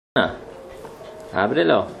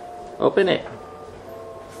Ábrelo. Open it.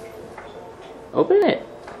 Open it.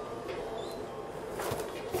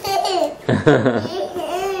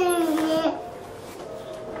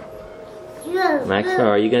 Maximo,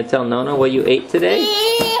 are you going to tell Nona what you ate today?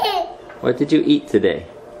 What did you eat today?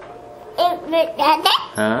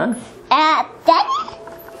 Huh?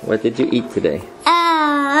 What did you eat today?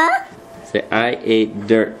 Say, I ate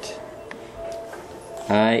dirt.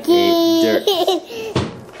 I ate dirt.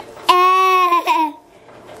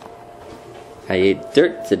 I ate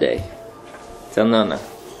dirt today. Tell Nona.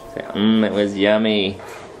 Say, it was yummy.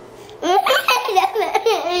 Yeah.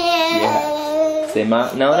 Say,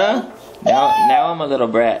 Nona, now I'm a little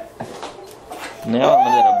brat. Now I'm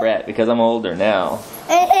a little brat because I'm older now.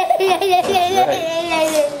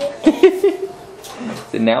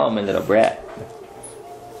 So now I'm a little brat.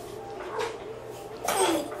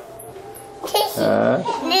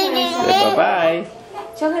 Say bye-bye.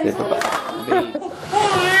 Say bye-bye.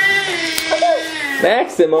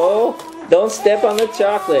 Maximo, don't step on the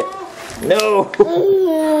chocolate. No.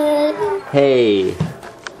 Hey.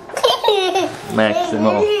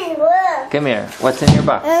 Maximo. Come here. What's in your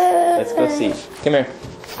box? Let's go see. Come here.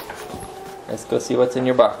 Let's go see what's in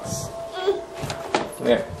your box. Come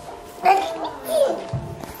here.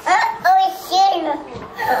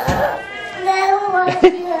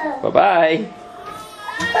 Bye-bye.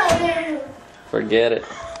 Forget it.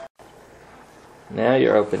 Now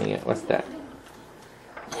you're opening it. What's that?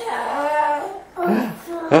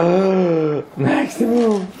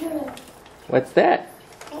 Maximo! What's that?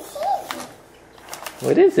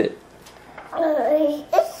 What is it?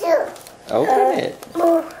 Open it.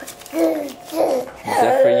 Is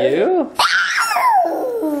that for you?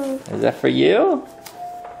 Is that for you?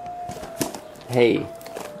 Hey,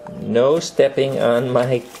 no stepping on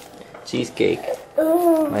my cheesecake.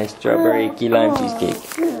 My strawberry key lime cheesecake.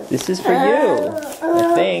 This is for you,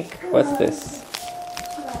 I think. What's this?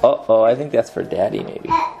 Uh-oh, I think that's for Daddy, maybe.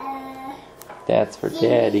 That's for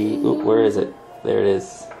Daddy. Oop, where is it? There it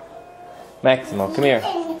is. Maximo, come here.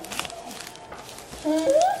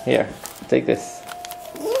 Here, take this.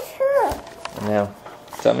 Now,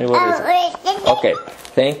 tell me what is it. Okay,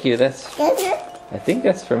 thank you. I think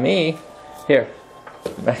that's for me. Here,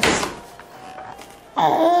 Max.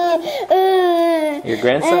 Your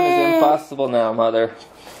grandson is impossible now, Mother.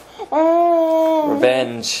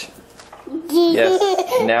 Revenge. Yes,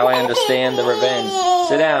 now I understand the revenge.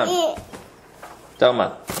 Sit down.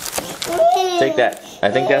 Toma. Take that.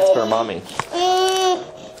 I think that's for Mommy.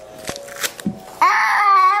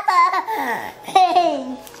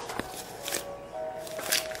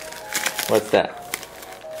 What's that?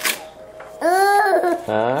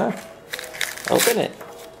 Huh? Open it.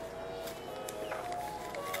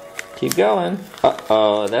 Keep going.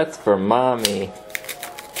 Uh-oh, that's for Mommy.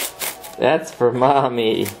 That's for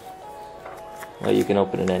Mommy. Well, you can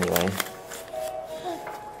open it anyway.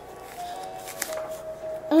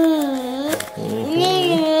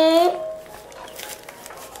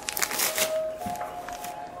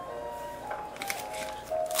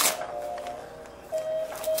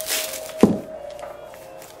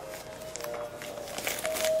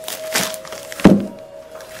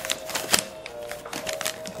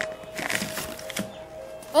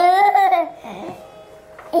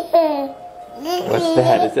 What's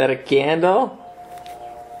that? Is that a candle?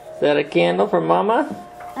 Is that a candle for Mama?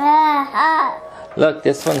 Look,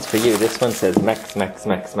 this one's for you. This one says Max, Max,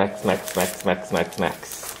 Max, Max, Max, Max, Max, Max,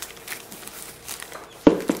 Max.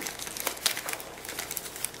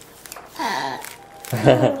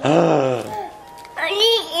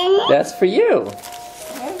 That's for you.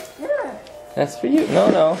 That's for you.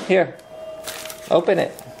 No, here. Open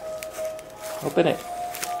it. Open it.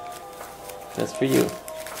 That's for you.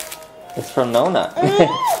 It's from Nona.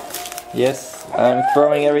 Yes, I'm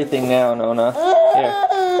throwing everything now, Nona. Here,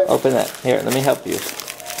 open that. Here, let me help you.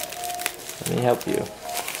 Let me help you.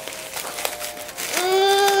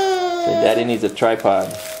 So Daddy needs a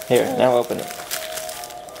tripod. Here, now open it.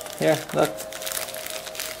 Here, look.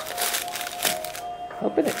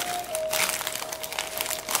 Open it.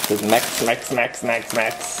 It says Max, Max, Max, Max,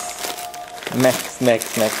 Max. Max,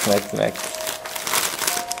 Max, Max, Max, Max.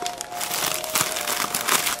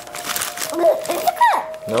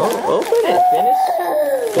 No, open it.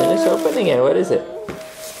 Finish opening it. What is it?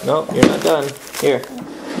 No, you're not done. Here,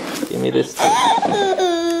 give me this too.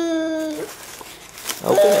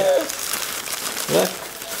 Open it. Look.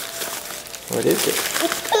 What is it?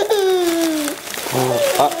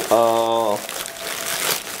 Uh-oh.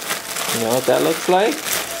 You know what that looks like?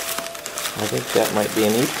 I think that might be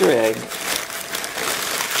an Easter egg.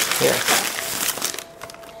 Here.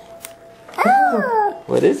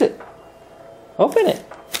 What is it? Open it.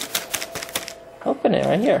 Open it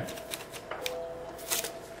right here.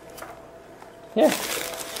 Here.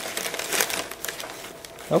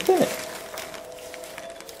 Open it.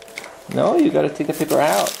 No, you gotta take the paper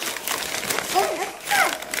out.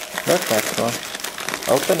 Look, Maximo.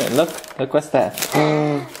 Open it. Look. Look, what's that?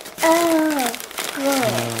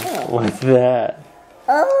 What's that?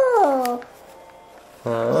 Oh.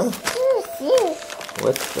 Huh?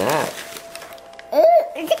 What's that?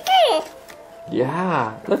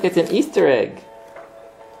 Yeah. Look, it's an Easter egg.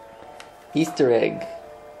 Easter egg.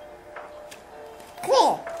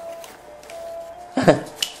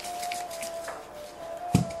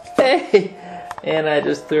 Hey! And I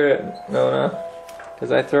just threw it. No.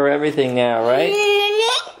 Because I throw everything now, right?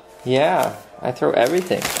 Yeah, I throw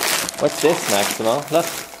everything. What's this, Maximo? Look.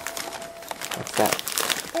 What's that?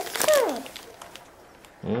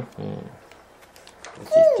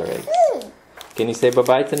 It's Easter eggs. Can you say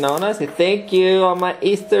bye-bye to Nona? Say thank you on my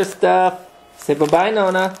Easter stuff. Say bye-bye,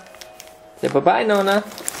 Nona. Say bye-bye, Nona.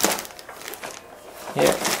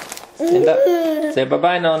 Here. Stand up. Say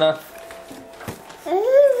bye-bye, Nona.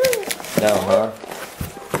 No, huh?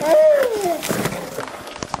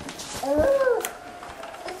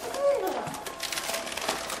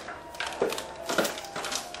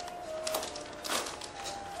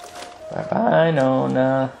 Bye-bye,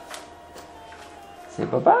 Nona. Say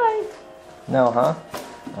bye-bye. No, huh?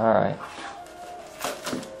 Alright.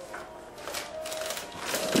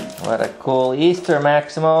 What a cool Easter,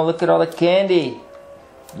 Maximo. Look at all the candy.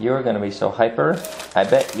 You're gonna be so hyper. I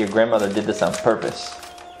bet your grandmother did this on purpose.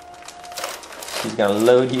 She's gonna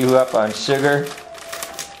load you up on sugar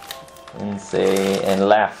and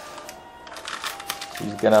laugh.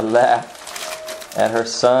 She's gonna laugh at her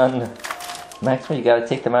son. Maximo, you gotta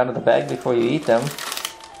take them out of the bag before you eat them.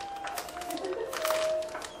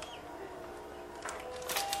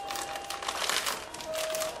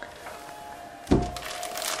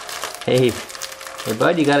 Hey,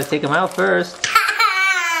 bud, you gotta take them out first.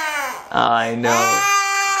 I know.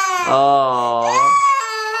 Oh.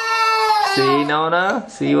 See, Nona?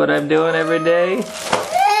 See what I'm doing every day?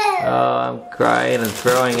 Oh, I'm crying and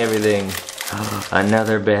throwing everything. Oh,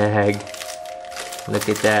 another bag. Look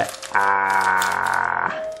at that.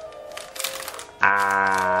 Ah.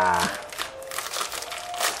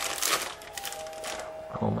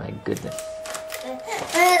 Oh my goodness.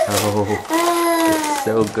 Oh, it's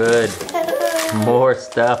so good. More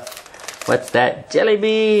stuff. What's that? Jelly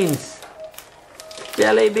beans.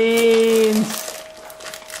 Jelly beans.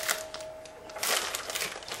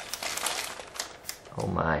 Oh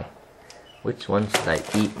my. Which one should I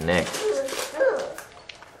eat next?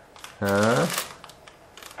 Huh?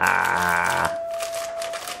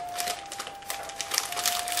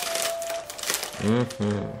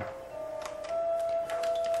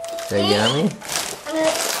 Is that yummy?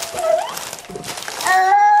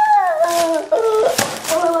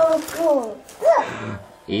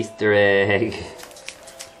 Easter egg.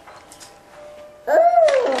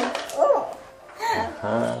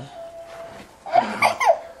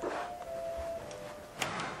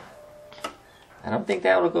 I don't think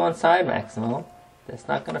that will go inside, Maximo. That's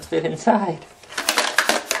not gonna fit inside.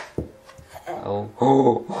 Oh.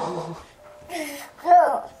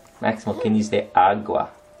 Maximo, can you say agua?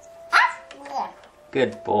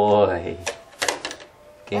 Good boy.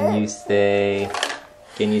 Can you say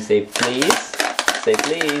please? Say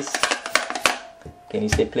please. Can you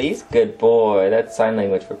say please? Good boy. That's sign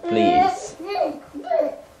language for please.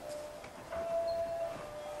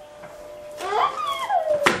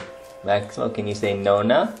 Maximo, can you say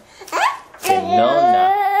Nona? Say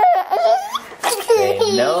Nona. Say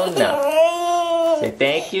Nona. Say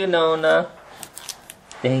thank you, Nona.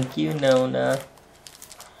 Thank you, Nona.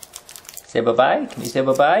 Say bye-bye. Can you say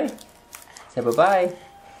bye-bye? Say bye-bye.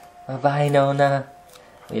 Bye-bye, Nona.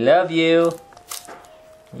 We love you.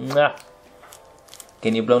 Mwah.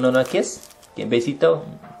 Can you blow Nona a kiss? Can besito?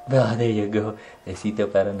 Oh, there you go. Besito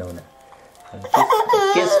para Nona.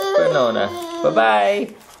 Kiss for Nona.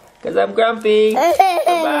 Bye-bye. Because I'm grumpy.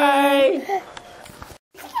 Bye-bye.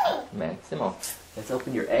 Maximo, let's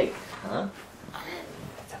open your egg. Huh?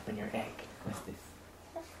 Let's open your egg. What's this?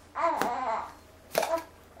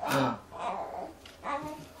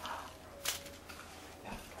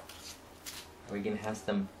 Are we going to have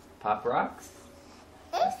some Pop Rocks?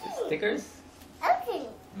 What's this? Stickers?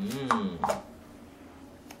 Cool.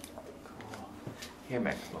 Here,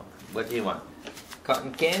 Maximo. What do you want?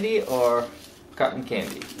 Cotton candy or cotton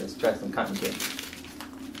candy? Let's try some cotton candy.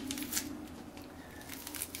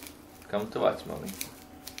 Come to watch, Mommy.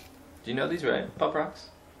 Do you know these, right? Pop Rocks?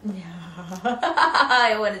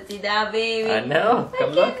 I want to see that, baby. I know.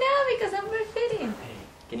 Come look. I can't now because I'm fitting.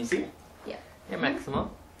 Can you see? Yeah. Here, Maximo.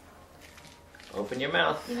 Open your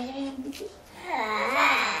mouth. I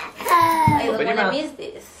Open don't your want to mouth. miss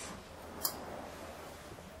this.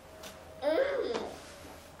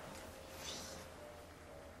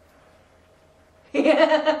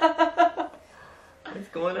 What's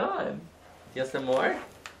going on? You have some more?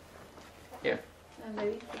 Here.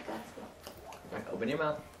 Right, open your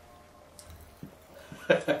mouth.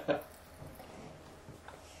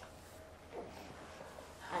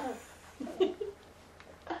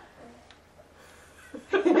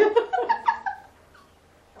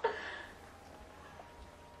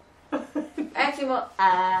 Maximo.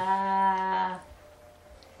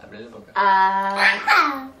 Abre la boca.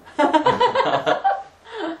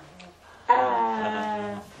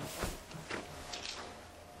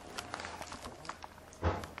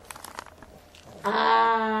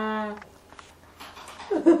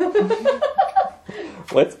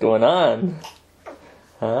 What's going on?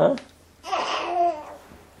 Huh?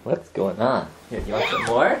 What's going on? Here, you want some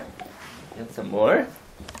more? You want some more?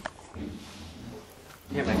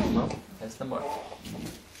 Here, Maximo. There's some more.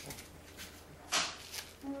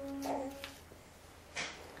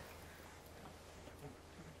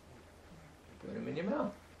 Put them in your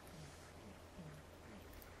mouth.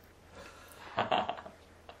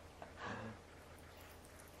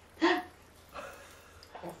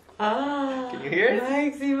 Can you hear it?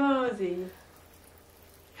 Maximo.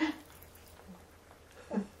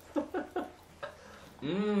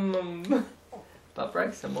 Pop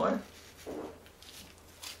Rex, some more.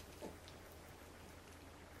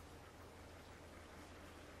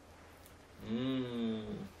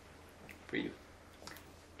 For you.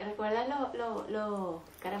 ¿Recuerdas los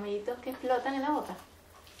caramelitos que explotan en la boca?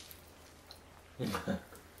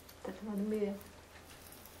 Estás tomando un video.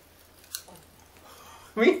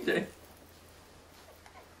 ¿Viste?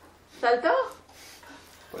 ¿Saltó?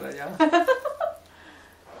 Por allá.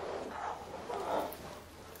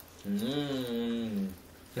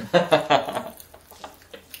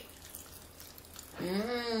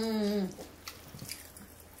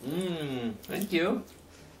 Thank you.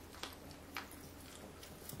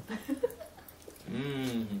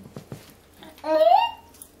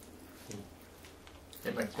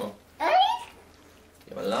 Hey, Maxwell.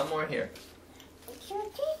 You have a lot more here.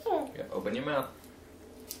 Yeah, open your mouth.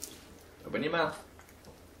 Open your mouth.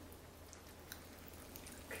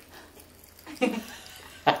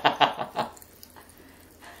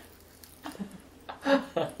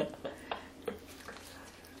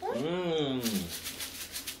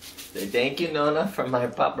 Say thank you, Nona, for my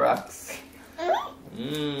Pop Rocks.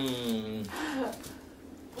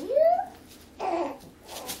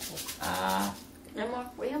 No more.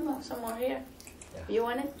 We have some more here. Yeah. You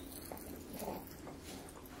want it?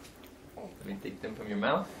 Let me take them from your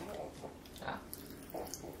mouth.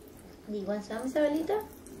 Do you want some, Isabelita?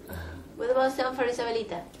 What about some for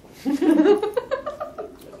Isabelita?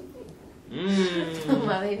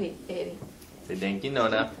 My baby. Say thank you,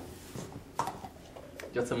 Nona.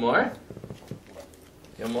 You want some more?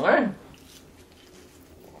 You want more?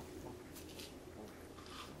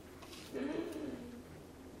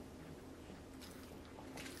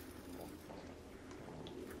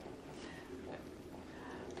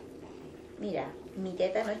 Mira, mi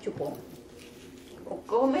teta no chupó. O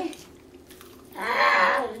come.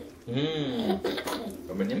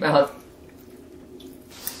 Open your mouth.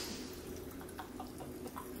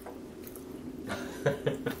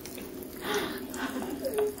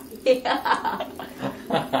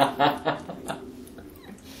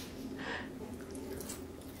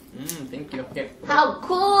 Thank you. Here. How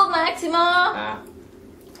cool, Maximo!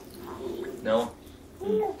 No.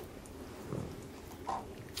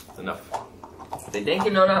 It's enough. Say thank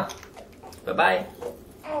you, Nona. Bye-bye.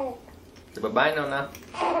 Say bye-bye, Nona.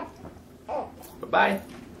 Bye-bye.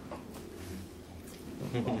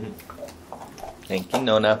 Thank you,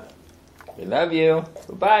 Nona. We love you.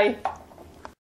 Bye-bye.